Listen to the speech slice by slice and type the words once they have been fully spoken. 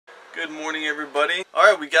Good morning, everybody. All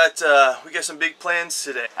right, we got some big plans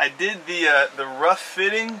today. I did the rough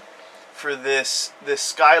fitting for this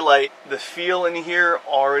skylight. The feel in here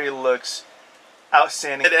already looks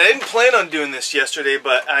outstanding. I didn't plan on doing this yesterday,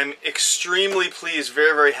 but I'm extremely pleased,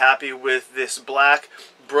 very happy with this black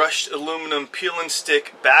brushed aluminum peel and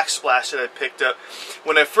stick backsplash that I picked up.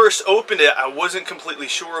 When I first opened it, I wasn't completely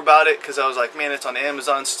sure about it because I was like, man, it's on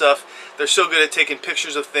Amazon stuff. They're so good at taking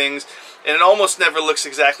pictures of things, and it almost never looks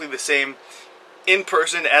exactly the same in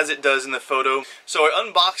person as it does in the photo. So I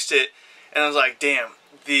unboxed it and I was like, damn,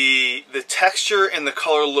 the texture and the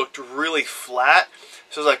color looked really flat.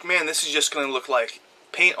 So I was like, man, this is just going to look like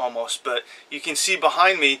paint almost. But you can see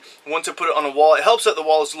behind me, once I put it on a wall, it helps that the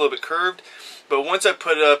wall is a little bit curved. But once I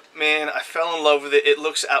put it up, man, I fell in love with it. It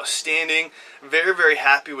looks outstanding. Very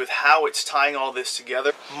happy with how it's tying all this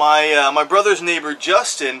together. My brother's neighbor,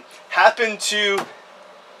 Justin, happened to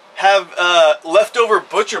have leftover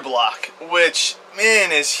butcher block, which,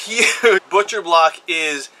 man, is huge. Butcher block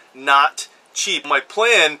is not cheap. My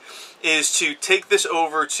plan is to take this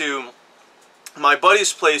over to my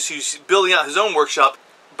buddy's place who's building out his own workshop,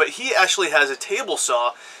 but he actually has a table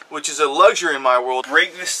saw, which is a luxury in my world.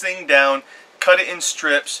 Break this thing down, cut it in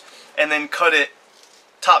strips, and then cut it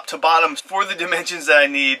top to bottom for the dimensions that I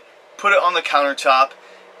need, put it on the countertop,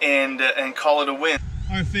 and call it a win.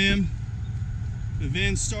 All right, fam, the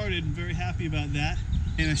van started. I'm very happy about that.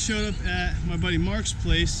 And I showed up at my buddy Mark's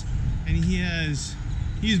place, and he is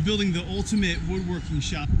building the ultimate woodworking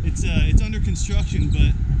shop. It's under construction,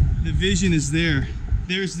 but the vision is there.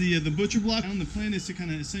 There's the butcher block. The plan is to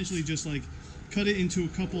kind of essentially just like cut it into a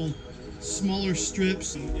couple smaller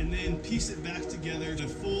strips and then piece it back together to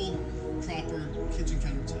full proper kitchen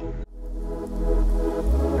countertop.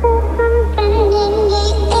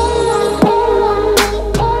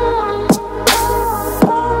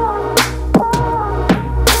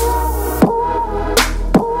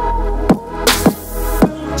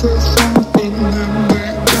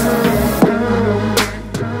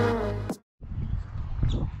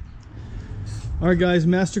 All right, guys,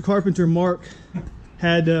 Master Carpenter Mark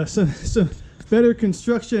had some better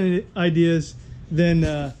construction ideas than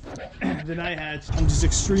I had. I'm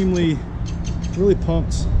just really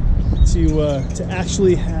pumped to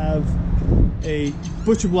actually have a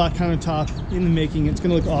butcher block countertop in the making. It's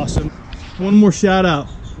gonna look awesome. One more shout out.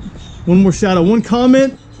 One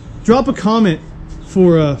comment. Drop a comment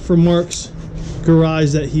for Mark's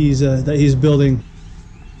garage that he's building.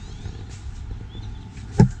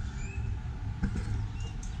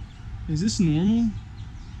 Is this normal?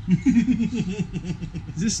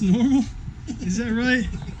 Is this normal? Is that right?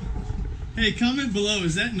 Hey, comment below,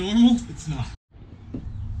 is that normal? It's not.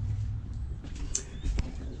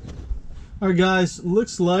 Alright guys,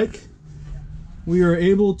 looks like we are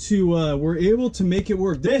able to make it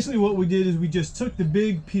work. Basically what we did is we just took the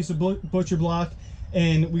big piece of butcher block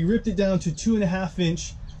and we ripped it down to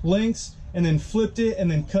 2.5-inch lengths and then flipped it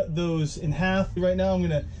and then cut those in half. Right now I'm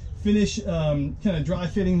gonna finish kind of dry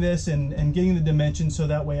fitting this and getting the dimensions so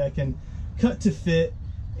that way I can cut to fit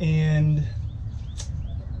and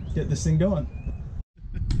get this thing going.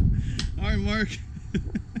 All right, Mark.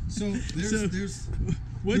 So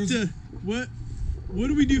what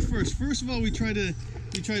do we do first? First of all, we try to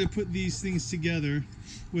put these things together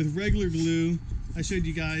with regular glue. I showed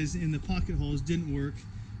you guys in the pocket holes, didn't work.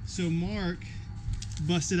 So Mark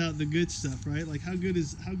busted out the good stuff, right? Like how good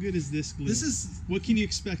is this glue? What can you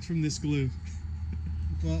expect from this glue?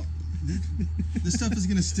 Well, this stuff is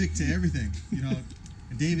gonna stick to everything, you know.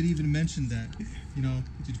 And David even mentioned that, you know,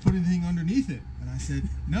 did you put anything underneath it? And I said,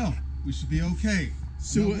 no, we should be okay.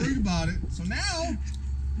 So I'm not worried about it. So now,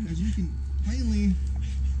 as you can plainly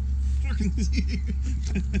fucking see,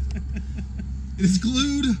 it is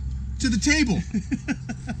glued to the table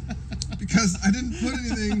because I didn't put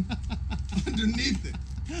anything underneath it.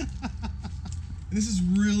 And this is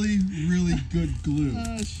really good glue.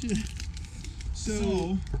 Oh shit.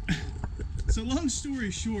 So long story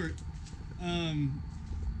short,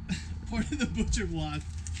 part of the butcher block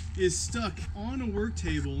is stuck on a work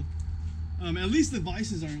table. At least the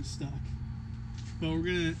vices aren't stuck. But we're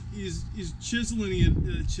gonna he's chiseling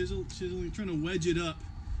it, chiseling, trying to wedge it up,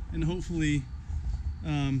 and hopefully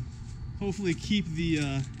keep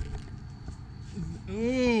the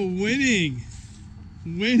winning.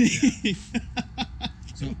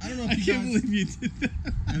 So I don't know if you can't believe you did that.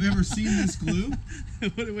 Have ever seen this glue?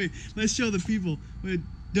 Wait, let's show the people. Wait,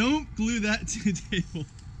 don't glue that to the table.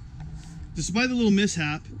 Despite the little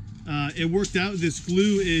mishap, it worked out. This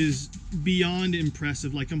glue is beyond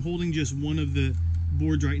impressive. Like, I'm holding just one of the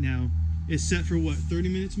boards right now. It's set for what, 30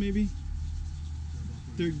 minutes maybe?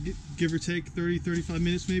 give or take 30-35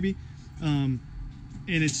 minutes maybe. And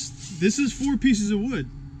this is 4 pieces of wood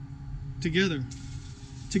together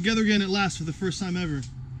again at last for the first time ever.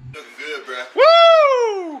 Looking good, bro.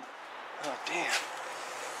 Woo! Oh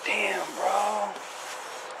damn, bro.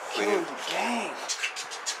 Killing the game.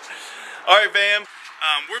 All right, fam.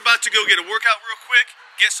 We're about to go get a workout real quick,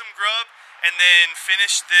 get some grub, and then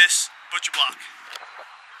finish this butcher block.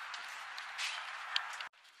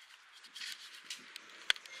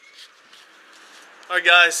 All right,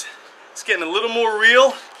 guys. It's getting a little more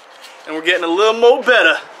real, and we're getting a little more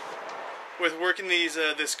better with working these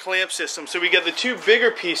this clamp system. So we got the 2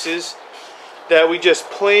 bigger pieces that we just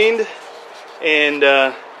planed and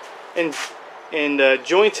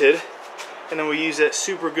jointed, and then we use that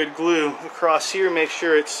super good glue across here, make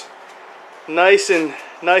sure it's nice and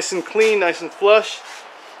clean, nice and flush.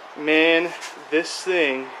 Man, this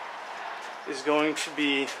thing is going to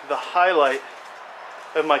be the highlight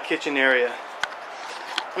of my kitchen area.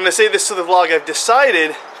 I'm going to say this to the vlog. I've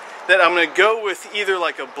decided that I'm going to go with either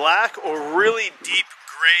like a black or really deep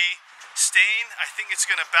gray stain. I think it's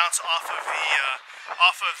going to bounce off of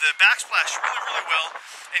the backsplash really well,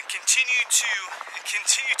 and continue to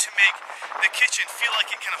make the kitchen feel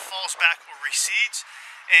like it kind of falls back or recedes,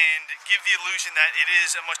 and give the illusion that it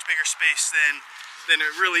is a much bigger space than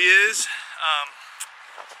it really is.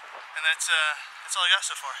 And that's all I got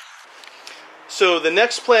so far. So the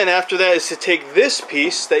next plan after that is to take this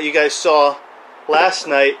piece that you guys saw last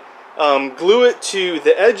night, glue it to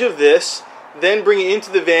the edge of this, then bring it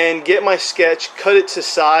into the van, get my sketch, cut it to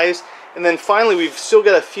size, and then finally we've still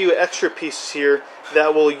got a few extra pieces here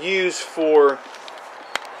that we'll use for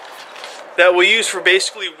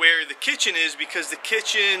basically where the kitchen is, because the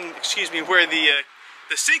kitchen, where the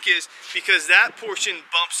sink is, because that portion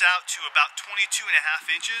bumps out to about 22.5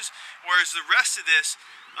 inches, whereas the rest of this,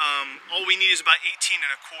 all we need is about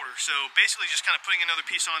 18.25. So basically just kind of putting another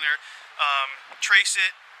piece on there, trace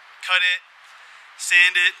it, cut it,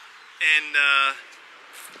 sand it, and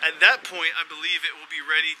at that point I believe it will be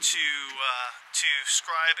ready to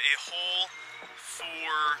scribe a hole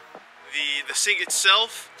for the sink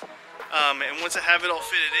itself. And once I have it all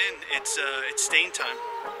fitted in, it's stain time.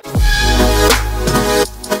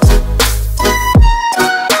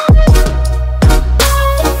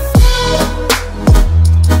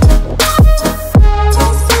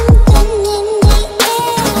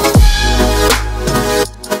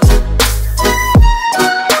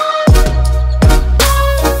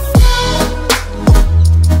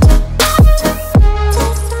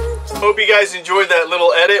 Hope you guys enjoyed that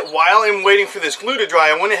little edit. While I'm waiting for this glue to dry,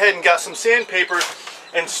 I went ahead and got some sandpaper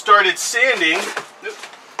and started sanding the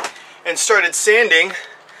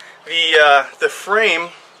frame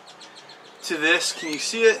to this. Can you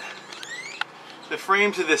see it? The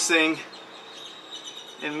frame to this thing.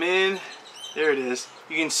 And man, there it is.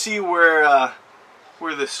 You can see where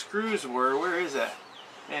the screws were. Where is that?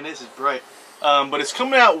 Man, this is bright. But it's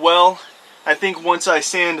coming out well. I think once I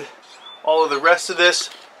sand all of the rest of this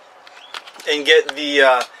and get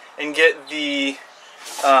the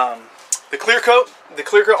clear coat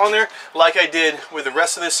on there, like I did with the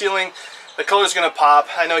rest of the ceiling, the color's gonna pop.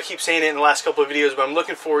 I know I keep saying it in the last couple of videos, but I'm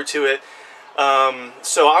looking forward to it.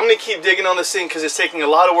 So I'm gonna keep digging on this thing because it's taking a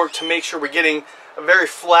lot of work to make sure we're getting a very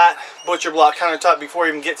flat butcher block countertop before we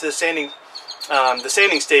even get to the sanding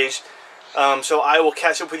stage. So I will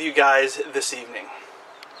catch up with you guys this evening.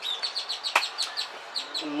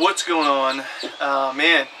 What's going on?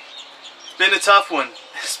 Man, it's been a tough one.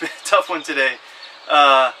 It's been a tough one today.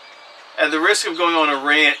 At the risk of going on a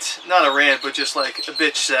rant, not a rant, but just like a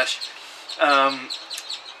bitch sesh,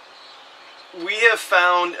 we have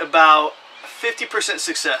found about 50%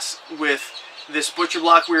 success with this butcher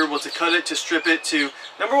block. We were able to cut it, to strip it, to,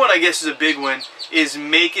 number one, I guess is a big one, is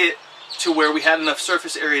make it to where we had enough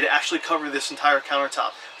surface area to actually cover this entire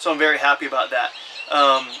countertop. So I'm very happy about that.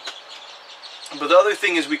 But the other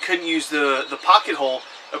thing is we couldn't use the pocket hole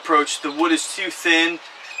approach. The wood is too thin.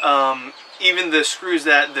 Even the screws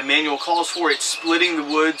that the manual calls for, it's splitting the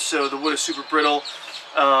wood, so the wood is super brittle.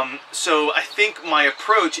 So I think my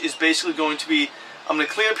approach is basically going to be, I'm going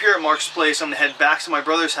to clean up here at Mark's place. I'm going to head back to my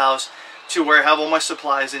brother's house to where I have all my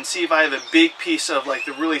supplies and see if I have a big piece of like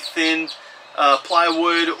the really thin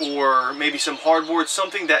plywood or maybe some hardboard,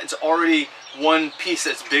 something that's already one piece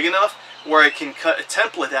that's big enough where I can cut a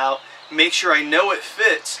template out, make sure I know it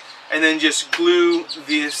fits, and then just glue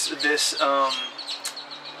this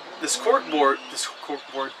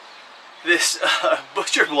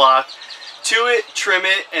butcher block to it, trim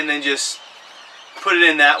it, and then just put it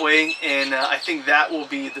in that way. And I think that will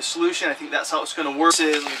be the solution. I think that's how it's going to work.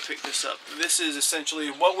 Let me pick this up. This is essentially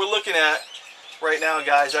what we're looking at right now,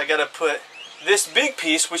 guys, I gotta put this big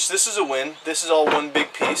piece, which this is a win. This is all one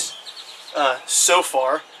big piece so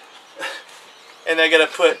far. And I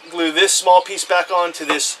gotta glue this small piece back onto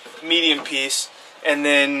this medium piece, and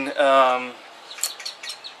then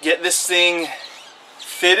get this thing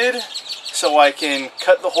fitted so I can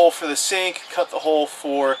cut the hole for the sink, cut the hole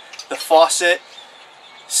for the faucet,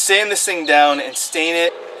 sand this thing down and stain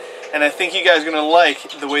it. And I think you guys are gonna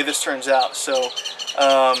like the way this turns out. So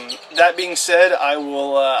that being said,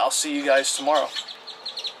 I'll see you guys tomorrow.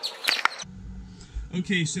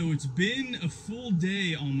 Okay, so it's been a full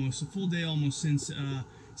day almost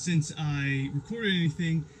since I recorded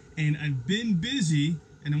anything, and I've been busy,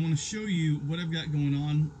 and I want to show you what I've got going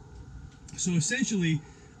on. So essentially,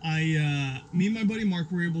 me and my buddy Mark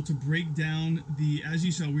were able to break down as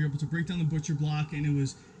you saw, we were able to break down the butcher block, and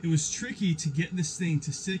it was tricky to get this thing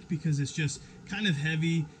to stick because it's just kind of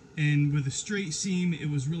heavy, and with a straight seam, it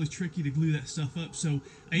was really tricky to glue that stuff up. So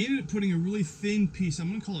I ended up putting a really thin piece. I'm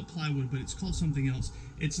going to call it plywood, but it's called something else.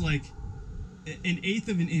 It's like 1/8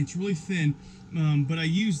 of an inch, really thin. But I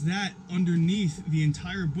used that underneath the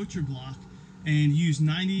entire butcher block and used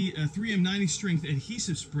 3M90 strength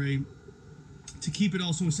adhesive spray to keep it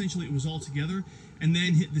all. So essentially it was all together, and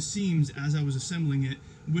then hit the seams as I was assembling it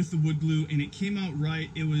with the wood glue, and it came out right.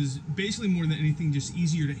 It was basically, more than anything, just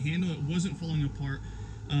easier to handle. It wasn't falling apart.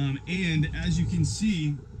 And as you can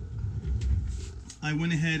see, I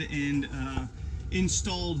went ahead and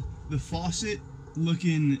installed the faucet,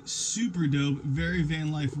 looking super dope, very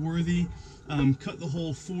van life worthy. Cut the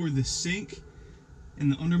hole for the sink, and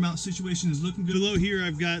the undermount situation is looking good. Below here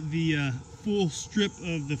I've got the full strip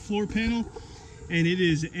of the floor panel, and it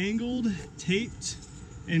is angled, taped,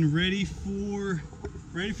 and ready for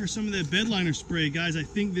some of that bed liner spray. Guys, I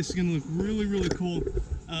think this is gonna look really, really cool.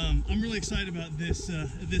 I'm really excited about this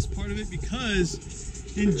part of it,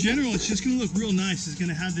 because in general it's just gonna look real nice. It's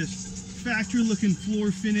gonna have this factory looking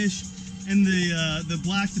floor finish, and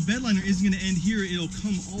the bed liner isn't gonna end here. It'll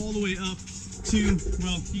come all the way up to,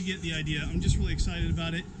 well, you get the idea. I'm just really excited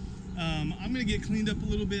about it. I'm gonna get cleaned up a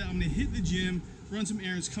little bit. I'm gonna hit the gym, run some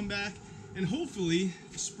errands, come back, and hopefully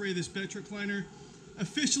spray this bed truck liner,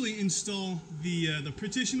 officially install the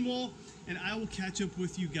partition wall, and I will catch up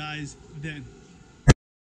with you guys then.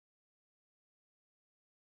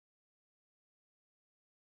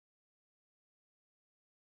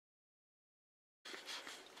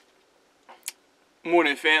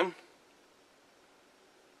 Morning, fam.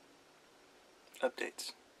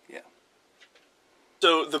 Updates. Yeah.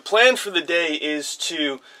 So the plan for the day is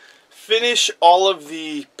to finish all of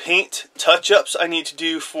the paint touch-ups I need to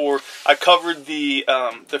do I covered the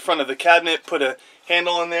front of the cabinet, put a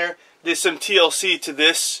handle in there, did some TLC to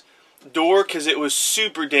this door because it was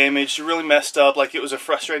super damaged, really messed up, like it was a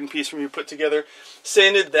frustrating piece for me to put together.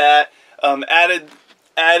 Sanded that, added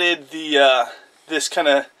this kind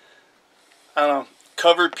of, I don't know,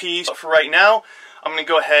 covered piece. For right now, I'm going to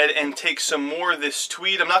go ahead and take some more of this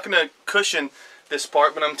tweed. I'm not going to cushion this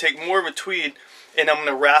part, but I'm going to take more of a tweed, and I'm going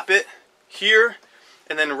to wrap it here,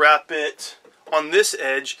 and then wrap it on this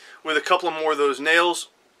edge with a couple more of those nails.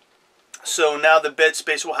 So now the bed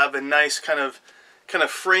space will have a nice kind of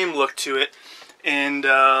frame look to it, and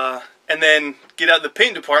then get out the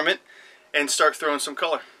paint department and start throwing some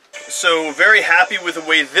color. So very happy with the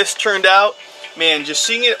way this turned out. Man, just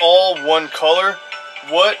seeing it all one color,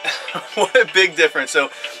 what a big difference. So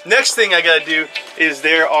next thing I gotta do is,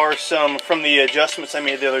 there are some, from the adjustments I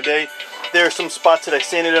made the other day, there are some spots that I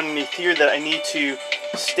sanded underneath here that I need to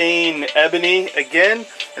stain ebony again,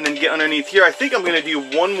 and then get underneath here. I think I'm gonna do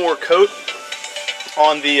one more coat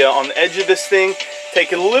on the edge of this thing,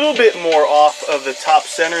 take a little bit more off of the top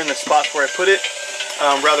center in the spots where I put it,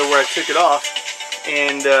 rather where I took it off,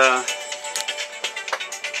 and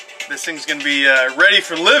this thing's gonna be ready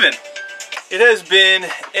for living. It has been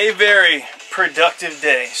a very productive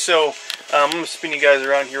day. So I'm gonna spin you guys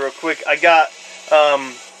around here real quick. I got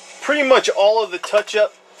pretty much all of the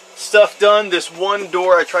touch-up stuff done. This one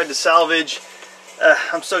door I tried to salvage.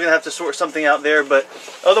 I'm still gonna have to sort something out there, but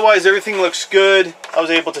otherwise everything looks good. I was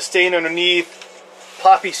able to stain underneath,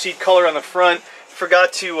 poppy seed color on the front.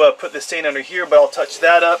 Forgot to put the stain under here, but I'll touch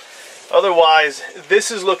that up. Otherwise,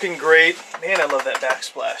 this is looking great. Man, I love that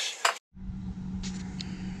backsplash.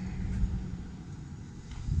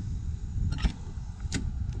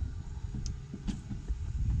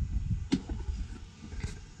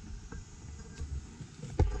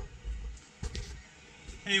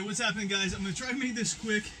 Hey, what's happening, guys? I'm going to try to make this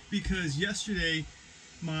quick because yesterday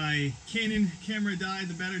my Canon camera died,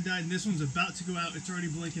 the battery died, and this one's about to go out. It's already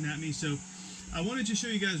blinking at me. So I wanted to show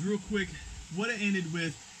you guys real quick what I ended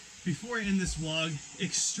with before I end this vlog,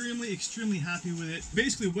 extremely happy with it.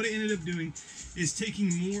 Basically, what I ended up doing is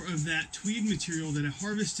taking more of that tweed material that I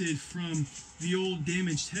harvested from the old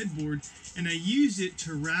damaged headboard, and I used it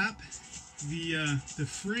to wrap the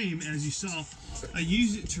frame. As you saw, I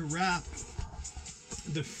used it to wrap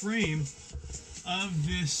the frame of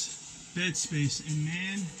this bed space, and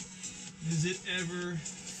man, does it ever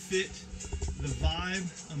fit the vibe.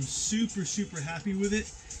 I'm super happy with it.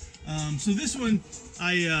 So this one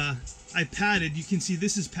I padded. You can see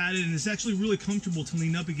this is padded, and it's actually really comfortable to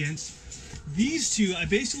lean up against. These two, I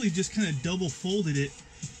basically just kind of double folded it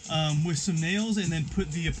with some nails, and then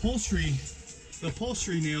put the upholstery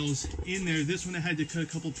nails in there. This one I had to cut a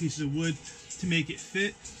couple pieces of wood to make it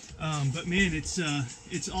fit. But man, it's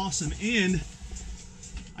awesome. And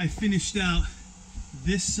I finished out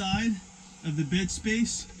this side of the bed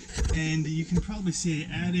space, and you can probably see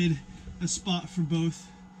I added a spot for both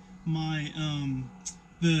my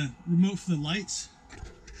the remote for the lights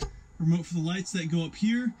that go up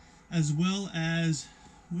here, as well as,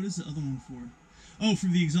 what is the other one for? Oh, for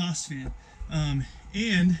the exhaust fan.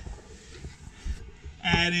 And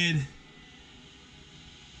added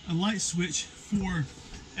a light switch for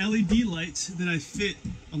LED lights that I fit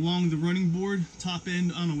along the running board top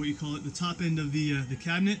end. I don't know what you call it, the top end of the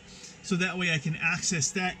cabinet, so that way I can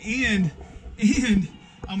access that. And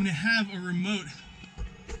I'm gonna have a remote.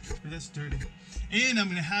 That's dirty. And I'm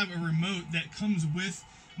gonna have a remote that comes with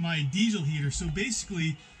my diesel heater. So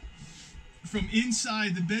basically, from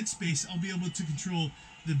inside the bed space, I'll be able to control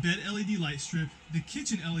the bed LED light strip, the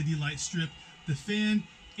kitchen LED light strip, the fan,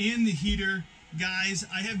 and the heater. Guys,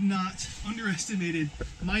 I have not underestimated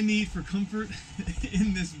my need for comfort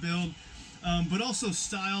in this build, but also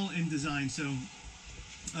style and design. So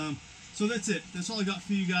that's it. That's all I got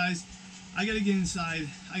for you guys. I gotta get inside.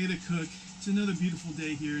 I gotta cook. It's another beautiful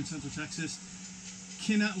day here in Central Texas.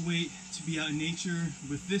 Cannot wait to be out in nature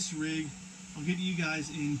with this rig. I'll get to you guys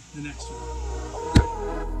in the next one.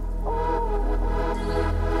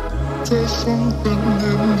 There's something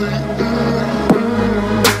in the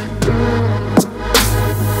air.